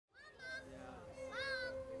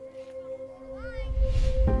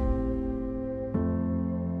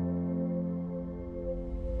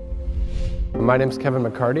My name is Kevin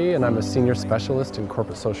McCarty and I'm a Senior Specialist in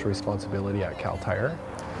Corporate Social Responsibility at Kal Tire.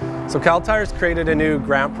 So Kal Tire's created a new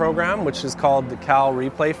grant program which is called the Kal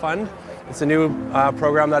Replay Fund. It's a new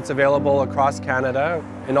program that's available across Canada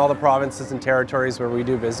in all the provinces and territories where we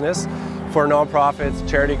do business for nonprofits,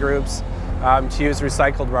 charity groups, to use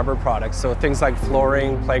recycled rubber products. So things like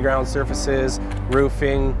flooring, playground surfaces,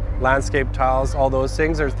 roofing, landscape tiles, all those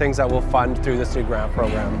things are things that we'll fund through this new grant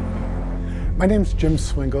program. My name's Jim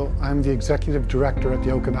Swingle. I'm the Executive Director at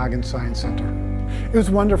the Okanagan Science Center. It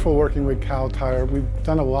was wonderful working with Kal Tire. We've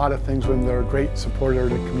done a lot of things with them. They're a great supporter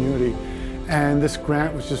of the community. And this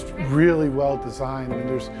grant was just really well designed. I mean,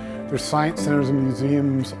 there's science centers and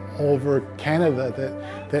museums all over Canada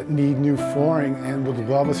that need new flooring and would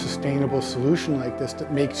love a sustainable solution like this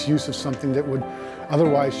that makes use of something that would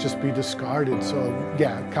otherwise just be discarded. So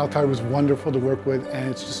yeah, Kal Tire was wonderful to work with,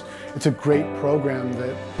 and it's a great program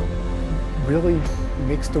that really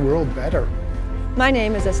makes the world better. My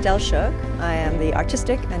name is Estelle Shook. I am the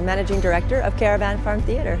Artistic and Managing Director of Caravan Farm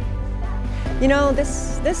Theatre. You know,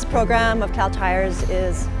 this program of Kal Tire's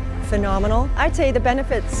is phenomenal. I'd say the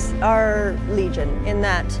benefits are legion in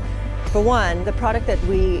that, for one, the product that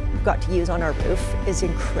we got to use on our roof is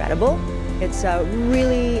incredible. It's a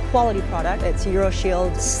really quality product. It's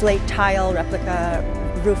EuroShield slate tile replica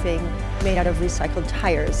roofing made out of recycled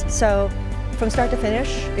tires. So from start to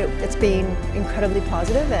finish, it's been incredibly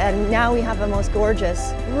positive, and now we have a most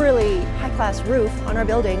gorgeous, really high-class roof on our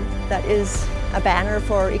building that is a banner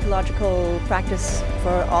for ecological practice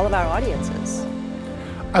for all of our audiences.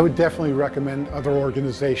 I would definitely recommend other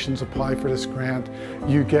organizations apply for this grant.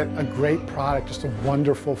 You get a great product, just a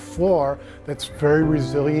wonderful floor that's very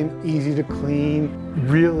resilient, easy to clean,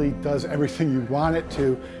 really does everything you want it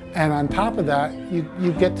to. And on top of that,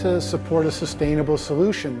 you get to support a sustainable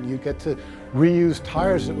solution. You get to reuse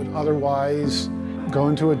tires that would otherwise go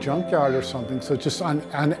into a junkyard or something. So just on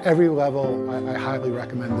every level, I highly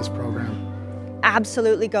recommend this program.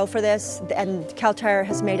 Absolutely go for this, and Kal Tire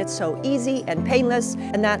has made it so easy and painless,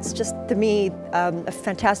 and that's just, to me, a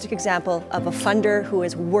fantastic example of a funder who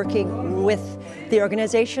is working with the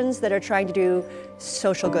organizations that are trying to do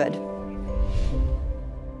social good.